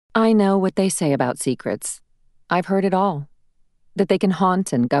I know what they say about secrets. I've heard it all. That they can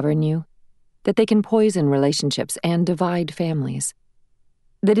haunt and govern you. That they can poison relationships and divide families.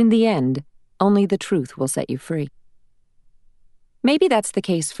 That in the end, only the truth will set you free. Maybe that's the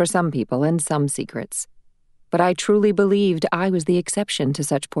case for some people and some secrets. But I truly believed I was the exception to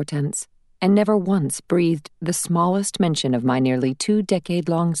such portents, and never once breathed the smallest mention of my nearly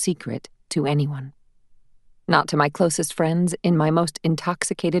 2-decade-long secret to anyone. Not to my closest friends in my most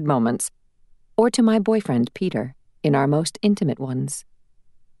intoxicated moments, or to my boyfriend, Peter, in our most intimate ones.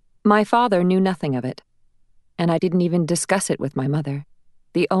 My father knew nothing of it, and I didn't even discuss it with my mother,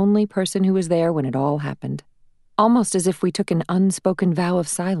 the only person who was there when it all happened, almost as if we took an unspoken vow of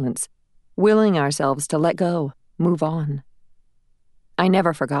silence, willing ourselves to let go, move on. I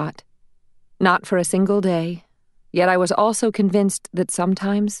never forgot. Not for a single day, yet I was also convinced that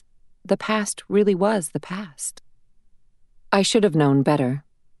sometimes the past really was the past. I should have known better.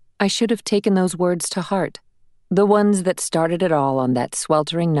 I should have taken those words to heart, the ones that started it all on that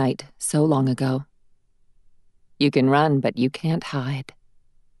sweltering night so long ago. You can run, but you can't hide.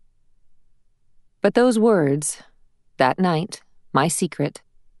 But those words, that night, my secret,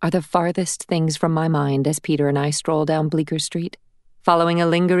 are the farthest things from my mind as Peter and I stroll down Bleecker Street, following a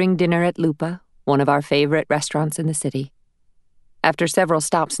lingering dinner at Lupa, one of our favorite restaurants in the city. After several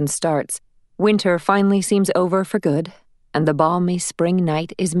stops and starts, winter finally seems over for good, and the balmy spring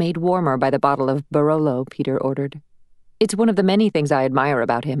night is made warmer by the bottle of Barolo Peter ordered. It's one of the many things I admire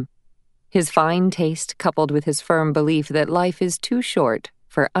about him. His fine taste coupled with his firm belief that life is too short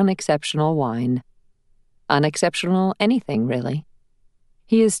for unexceptional wine. Unexceptional anything, really.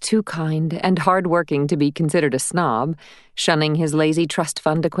 He is too kind and hard-working to be considered a snob, shunning his lazy trust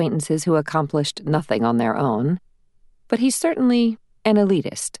fund acquaintances who accomplished nothing on their own. But he's certainly an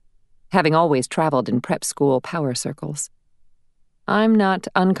elitist, having always traveled in prep school power circles. I'm not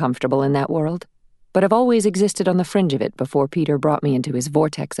uncomfortable in that world, but I've always existed on the fringe of it before Peter brought me into his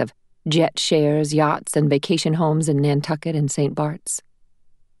vortex of jet shares, yachts, and vacation homes in Nantucket and St. Bart's.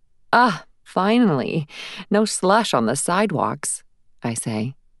 Ah, finally, no slush on the sidewalks, I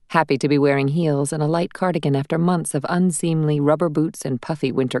say, happy to be wearing heels and a light cardigan after months of unseemly rubber boots and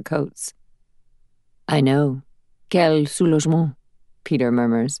puffy winter coats. I know. Quel soulagement, Peter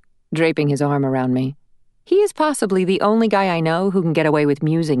murmurs, draping his arm around me. He is possibly the only guy I know who can get away with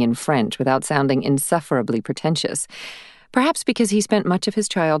musing in French without sounding insufferably pretentious, perhaps because he spent much of his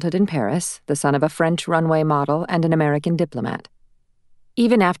childhood in Paris, the son of a French runway model and an American diplomat.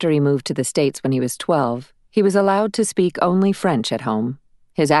 Even after he moved to the States when he was 12, he was allowed to speak only French at home,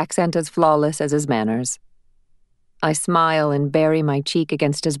 his accent as flawless as his manners. I smile and bury my cheek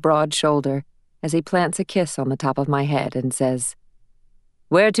against his broad shoulder as he plants a kiss on the top of my head and says,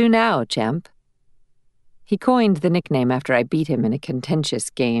 "Where to now, champ?" He coined the nickname after I beat him in a contentious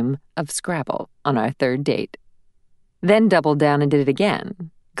game of Scrabble on our third date. Then doubled down and did it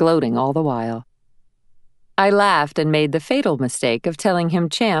again, gloating all the while. I laughed and made the fatal mistake of telling him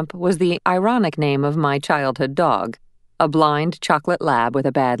Champ was the ironic name of my childhood dog, a blind chocolate lab with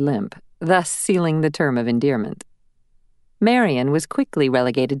a bad limp, thus sealing the term of endearment. Marion was quickly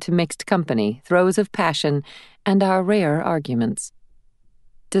relegated to mixed company, throes of passion, and our rare arguments.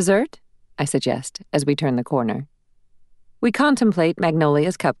 Dessert? I suggest, as we turn the corner. We contemplate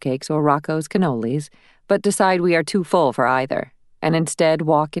Magnolia's cupcakes or Rocco's cannolis, but decide we are too full for either, and instead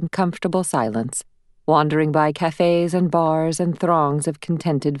walk in comfortable silence, wandering by cafes and bars and throngs of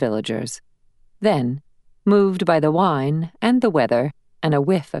contented villagers. Then, moved by the wine and the weather and a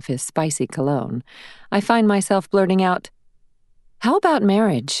whiff of his spicy cologne, I find myself blurting out, "How about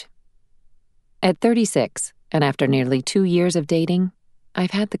marriage?" At 36, and after nearly 2 years of dating,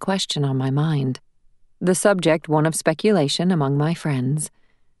 I've had the question on my mind, the subject one of speculation among my friends.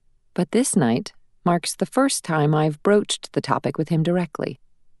 But this night marks the first time I've broached the topic with him directly,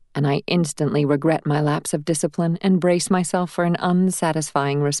 and I instantly regret my lapse of discipline and brace myself for an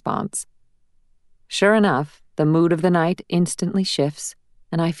unsatisfying response. Sure enough, the mood of the night instantly shifts,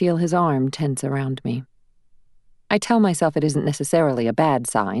 and I feel his arm tense around me. I tell myself it isn't necessarily a bad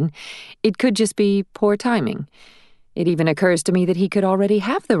sign. It could just be poor timing. It even occurs to me that he could already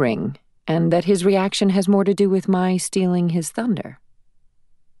have the ring, and that his reaction has more to do with my stealing his thunder.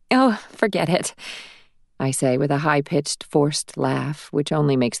 "Oh, forget it," I say with a high-pitched, forced laugh, which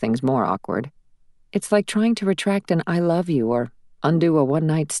only makes things more awkward. It's like trying to retract an "I love you" or undo a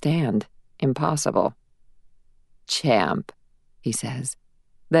one-night stand. Impossible. "Champ," he says,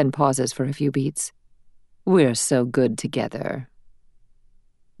 then pauses for a few beats. "We're so good together."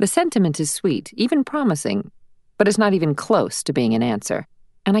 The sentiment is sweet, even promising, but it's not even close to being an answer,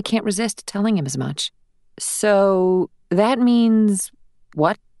 and I can't resist telling him as much. "So that means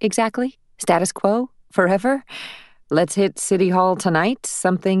What, exactly? Status quo? Forever? Let's hit City Hall tonight?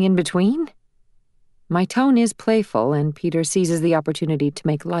 Something in between? My tone is playful, and Peter seizes the opportunity to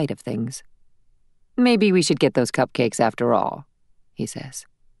make light of things. Maybe we should get those cupcakes after all, he says.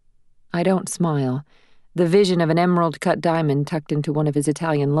 I don't smile, the vision of an emerald-cut diamond tucked into one of his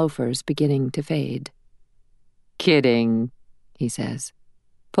Italian loafers beginning to fade. Kidding, he says,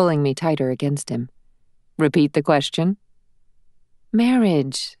 pulling me tighter against him. Repeat the question.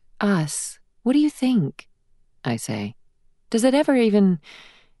 Marriage, us, what do you think? I say. Does it ever even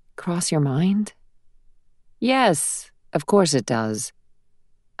cross your mind? Yes, of course it does.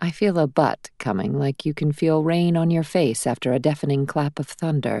 I feel a but coming, like you can feel rain on your face after a deafening clap of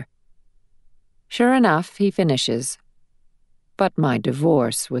thunder. Sure enough, he finishes. But my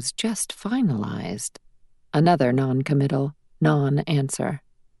divorce was just finalized. Another non-committal, non-answer.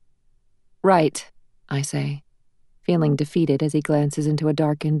 Right, I say, feeling defeated as he glances into a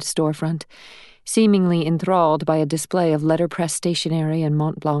darkened storefront, seemingly enthralled by a display of letterpress stationery and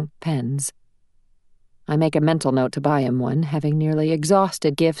Mont Blanc pens. I make a mental note to buy him one, having nearly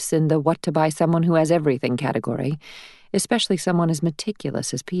exhausted gifts in the what to buy someone who has everything category, especially someone as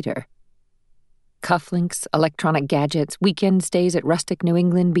meticulous as Peter. Cufflinks, electronic gadgets, weekend stays at rustic New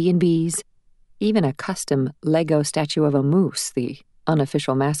England B&Bs, even a custom Lego statue of a moose, the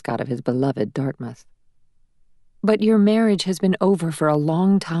unofficial mascot of his beloved Dartmouth. But your marriage has been over for a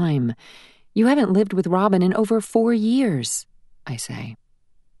long time. You haven't lived with Robin in over 4 years, I say.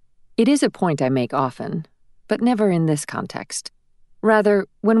 It is a point I make often, but never in this context. Rather,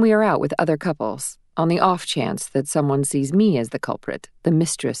 when we are out with other couples, on the off chance that someone sees me as the culprit, the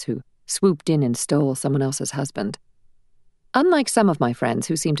mistress who swooped in and stole someone else's husband. Unlike some of my friends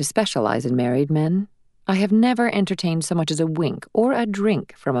who seem to specialize in married men, I have never entertained so much as a wink or a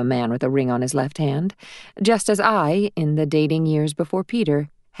drink from a man with a ring on his left hand, just as I, in the dating years before Peter,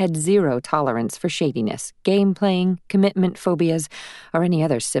 had zero tolerance for shadiness, game-playing, commitment phobias, or any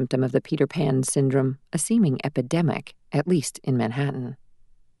other symptom of the Peter Pan syndrome, a seeming epidemic, at least in Manhattan.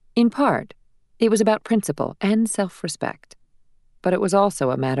 In part, it was about principle and self-respect, but it was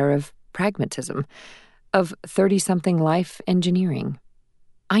also a matter of pragmatism, of 30-something life engineering.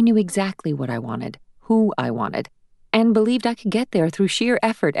 I knew exactly what I wanted, who I wanted, and believed I could get there through sheer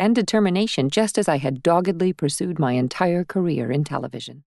effort and determination, just as I had doggedly pursued my entire career in television.